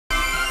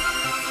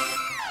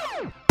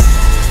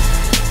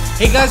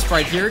Hey guys,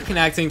 Bright here,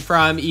 connecting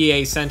from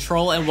EA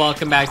Central, and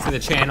welcome back to the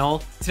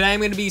channel. Today I'm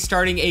going to be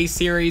starting a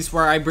series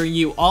where I bring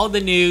you all the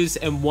news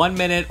in 1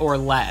 minute or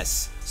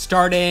less.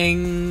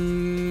 Starting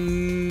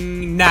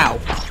now.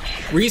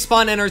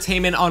 Respawn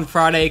Entertainment on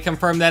Friday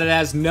confirmed that it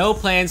has no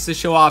plans to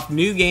show off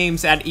new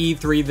games at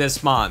E3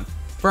 this month.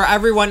 For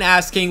everyone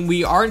asking,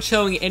 we aren't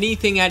showing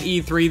anything at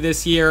E3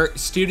 this year,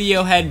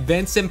 studio head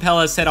Vincent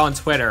Pella said on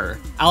Twitter.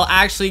 I'll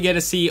actually get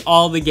to see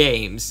all the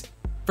games.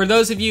 For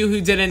those of you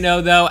who didn't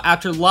know though,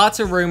 after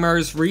lots of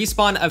rumors,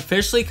 Respawn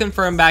officially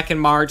confirmed back in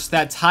March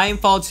that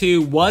Titanfall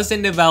 2 was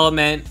in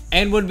development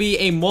and would be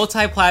a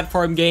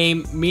multi-platform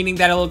game, meaning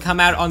that it will come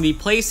out on the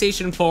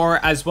PlayStation 4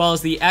 as well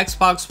as the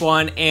Xbox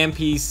One and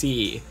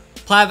PC.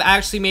 Plav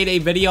actually made a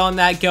video on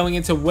that going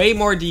into way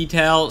more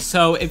detail,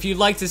 so if you'd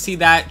like to see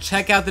that,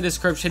 check out the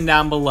description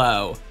down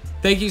below.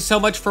 Thank you so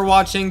much for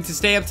watching. To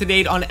stay up to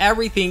date on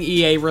everything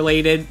EA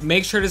related,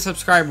 make sure to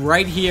subscribe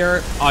right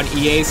here on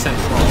EA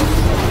Central.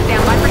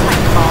 Stand by for Titanfall.